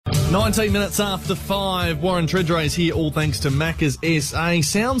19 minutes after 5, Warren Tredrea is here, all thanks to Macca's SA.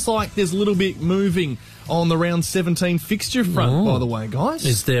 Sounds like there's a little bit moving on the round 17 fixture front, by the way, guys.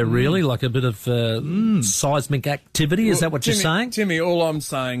 Is there really like a bit of seismic activity? Is that what you're saying? Timmy, all I'm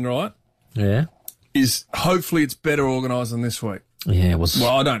saying, right, Yeah. is hopefully it's better organised than this week. Yeah, it was.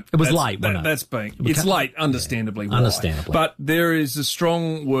 Well, I don't. It was that's, late, wasn't it? That's being. It's late, understandably. Why. Understandably. But there is a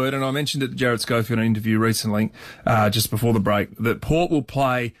strong word, and I mentioned it to Jared Schofield in an interview recently, just before the break, that Port will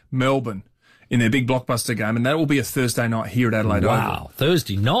play Melbourne in their big blockbuster game, and that will be a Thursday night here at Adelaide Oval. Wow,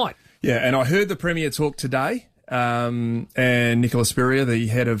 Thursday night. Yeah, and I heard the Premier talk today, and Nicola Spiria, the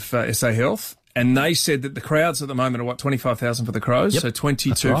head of SA Health, and they said that the crowds at the moment are, 25,000 for the Crows, so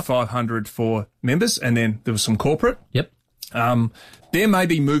 22,500 for members, and then there was some corporate. Yep. There may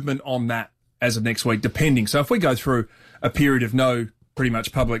be movement on that as of next week, depending. So if we go through a period of no pretty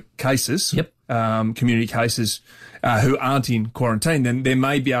much public cases, community cases who aren't in quarantine, then they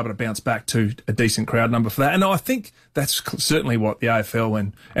may be able to bounce back to a decent crowd number for that. And I think that's certainly what the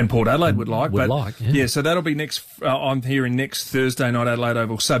AFL and Port Adelaide would like. Yeah, so that'll be next. I'm hearing next Thursday night Adelaide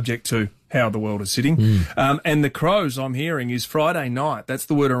Oval, subject to how the world is sitting. And the Crows, I'm hearing, is Friday night. That's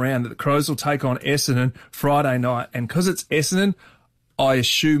the word around, that the Crows will take on Essendon Friday night. And because it's Essendon, I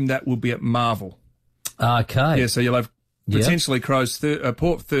assume that will be at Marvel. Okay. Yeah, so you'll have potentially Crows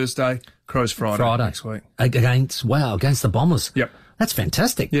Port Thursday, Crows Friday next week. Against the Bombers. Yep. That's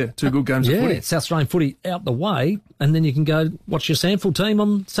fantastic. Yeah, two good games of footy. South Australian footy out the way, and then you can go watch your Sandford team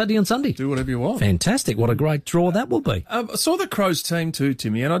on Saturday and Sunday. Do whatever you want. Fantastic. What a great draw that will be. I saw the Crows team too,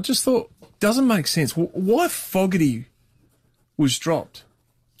 Timmy, and I just thought, doesn't make sense. Why Fogarty was dropped?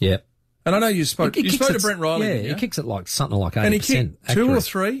 Yeah. And I know you spoke to Brent Riley. Yeah, he kicks it like something like 80%. And he kicked accurate. 2 or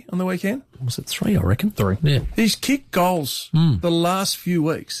 3 on the weekend. Was it 3, I reckon? 3. Yeah. He's kicked goals the last few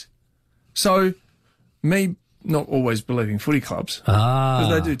weeks. So, me not always believing footy clubs, because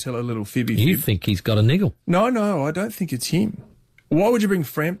they do tell a little fibby You fib. think he's got a niggle? No, I don't think it's him. Why would you bring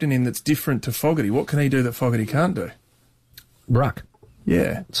Frampton in that's different to Fogarty? What can he do that Fogarty can't do? Ruck.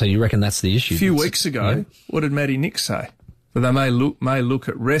 Yeah. So you reckon that's the issue? A few weeks ago, what did Matty Nick say? That they may look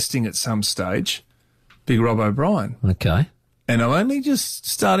at resting at some stage Big Rob O'Brien. Okay. And I'm only just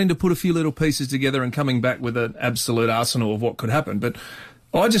starting to put a few little pieces together and coming back with an absolute arsenal of what could happen. But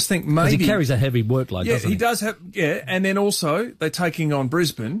I just think maybe... He carries a heavy workload, doesn't he? He does have... Yeah, and then also they're taking on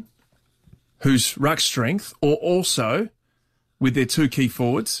Brisbane, whose ruck strength, or also with their 2 key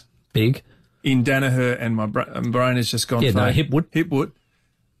forwards... Big. In Danaher, and my brain has just gone... Hipwood.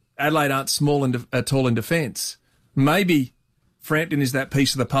 Adelaide aren't tall in defence. Maybe Frampton is that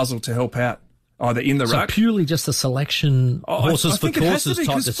piece of the puzzle to help out, either in the ruck. So purely just a selection, horses for courses type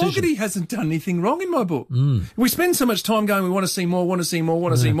decision. Because Fogarty hasn't done anything wrong in my book. We spend so much time going, we want to see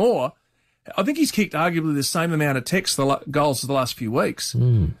more. I think he's kicked arguably the same amount of goals as the last few weeks.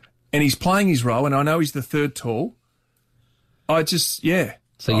 And he's playing his role, and I know he's the third tall.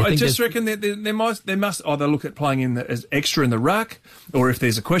 So I just reckon that they must either look at playing as extra in the ruck, or if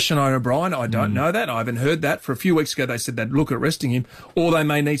there's a question on O'Brien, I don't know that. I haven't heard that. For a few weeks ago, they said they'd look at resting him, or they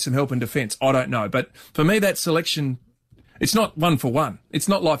may need some help in defence. I don't know. But for me, that selection, it's not one for one. It's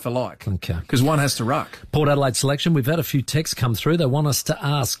not like for like. Okay. Because one has to ruck. Port Adelaide selection, we've had a few texts come through. They want us to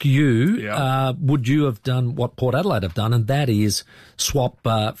ask you, would you have done what Port Adelaide have done, and that is swap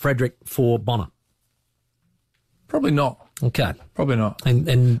Frederick for Bonner? Probably not. Okay. Probably not.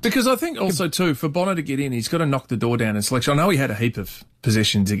 And because I think also, too, for Bonner to get in, he's got to knock the door down in selection. I know he had a heap of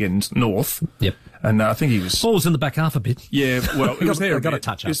possessions against North. Yep. And I think he was... Ball was in the back half a bit. Yeah, well, it was there got a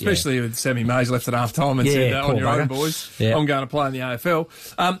touch up. Especially with Sammy Mays left at half-time and said, on your own, boys. Yeah. I'm going to play in the AFL.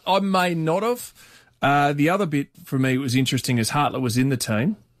 I may not have. The other bit for me was interesting is Hartlett was in the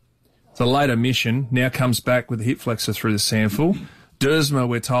team. The late omission now comes back with the hip flexor through the sample. Dersma,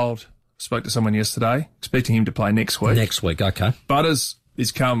 we're told... Spoke to someone yesterday, expecting him to play next week. Next week, okay. Butters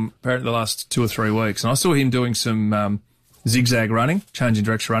has come apparently the last 2 or 3 weeks, and I saw him doing some zigzag running, changing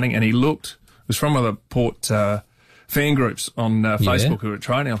direction running, and he was from one of the Port fan groups on Facebook who were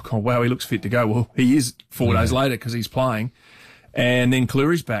training. I've gone, wow, he looks fit to go. Well, he is 4 days later because he's playing. And then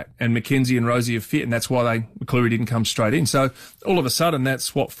Cleary's back, and McKenzie and Rosie are fit, and that's why Cleary didn't come straight in. So all of a sudden, that's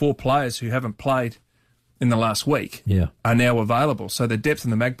 4 players who haven't played in the last week are now available. So the depth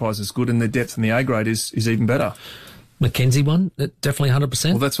in the Magpies is good, and the depth in the A grade is even better. McKenzie one, definitely 100%?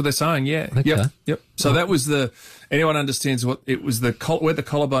 Well, that's what they're saying, yeah. Okay. Yep. So that was anyone understands what, it was where the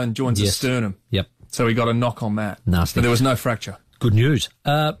collarbone joins the sternum. Yep. So he got a knock on that. Nasty. But there was no fracture. Good news.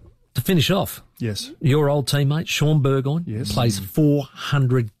 To finish off. Yes. Your old teammate, Sean Burgoyne, plays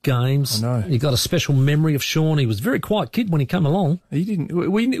 400 games. I know. You got a special memory of Sean. He was a very quiet kid when he came along. He didn't,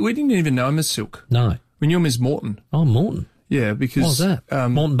 we didn't even know him as Silk. No. We knew him as Morton. Oh, Morton. Yeah, because... What was that?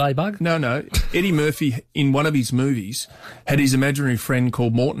 Moreton Bay Bug? No. Eddie Murphy, in one of his movies, had his imaginary friend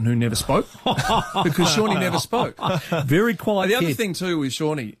called Morton who never spoke because Shawnee never spoke. Very quiet The other kid. thing, too, with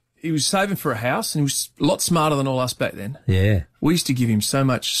Shawnee, he was saving for a house and he was a lot smarter than all us back then. Yeah. We used to give him so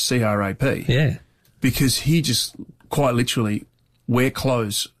much CRAP Yeah. because he just quite literally wear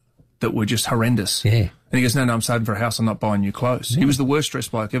clothes that were just horrendous. Yeah. And he goes, no, I'm saving for a house. I'm not buying new clothes. He was the worst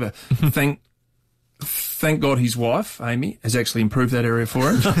dressed bloke ever. Thank God his wife, Amy, has actually improved that area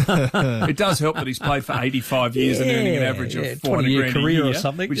for him. It does help that he's played for 85 years and earning an average of 400 grand career a year, or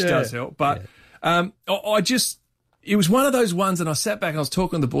something, which does help. But it was one of those ones, and I sat back and I was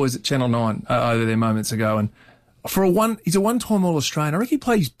talking to the boys at Channel 9 over there moments ago, and he's a one-time All-Australian. I reckon he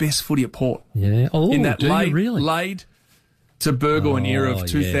played his best footy at Port. Yeah. Oh, in that really? laid to Burgoyne era of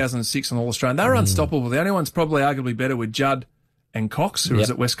 2006 on All-Australian. They were unstoppable. The only one's probably arguably better with Judd and Cox, who was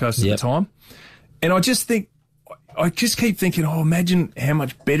at West Coast at the time. And I just keep thinking, imagine how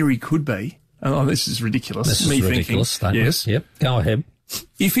much better he could be. Oh, this is ridiculous. This is a ridiculous statement. Yes. Yep. Go ahead.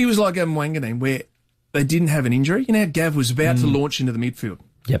 If he was like Gavin Wanganeen, where they didn't have an injury, you know, Gav was about to launch into the midfield.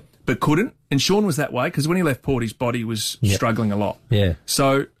 Yep. But couldn't. And Sean was that way because when he left Port, his body was struggling a lot. Yeah.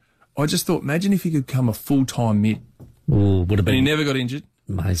 So I just thought, imagine if he could become a full-time mid. Ooh, would have been And he never got injured.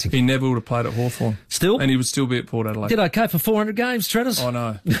 amazing. He never would have played at Hawthorn. Still? And he would still be at Port Adelaide. Did okay for 400 games, Treaders. I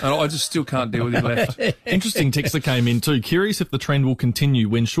know. And I just still can't deal with him left. Interesting texter came in too. Curious if the trend will continue.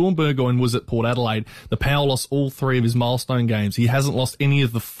 When Sean Burgoyne was at Port Adelaide, the Power lost all 3 of his milestone games. He hasn't lost any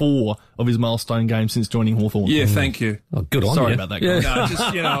of the 4 of his milestone games since joining Hawthorn. Yeah, thank you. Oh, good on Sorry you. about that, guys. No,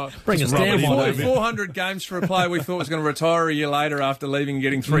 just, you know, Bring us down one over. 400 games for a player we thought was going to retire a year later after leaving and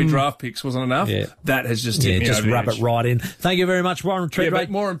getting 3 draft picks wasn't enough. Yeah. That has just hit me just over the rub edge. it right in. Thank you very much, Warren Yeah, Treadrake. but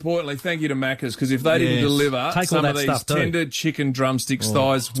more importantly, thank you to Macca's, because if they didn't deliver Take some all of that these stuff too. tender chicken drumsticks,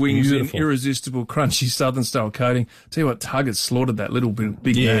 thighs, wings, beautiful. and irresistible crunchy southern style coating, tell you what, Tug has slaughtered that little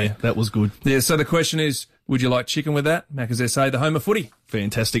big Yeah, man. that was good. Yeah, so the question is, would you like chicken with that? Macca's SA, the home of footy.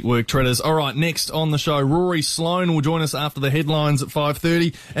 Fantastic work, Treaders. All right, next on the show, Rory Sloane will join us after the headlines at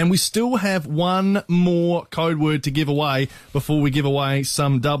 5:30, and we still have one more code word to give away before we give away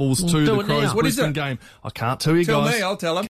some doubles to do the it now. Crows What is Brisbane it? game. I can't tell you Tell guys. me, I'll tell them.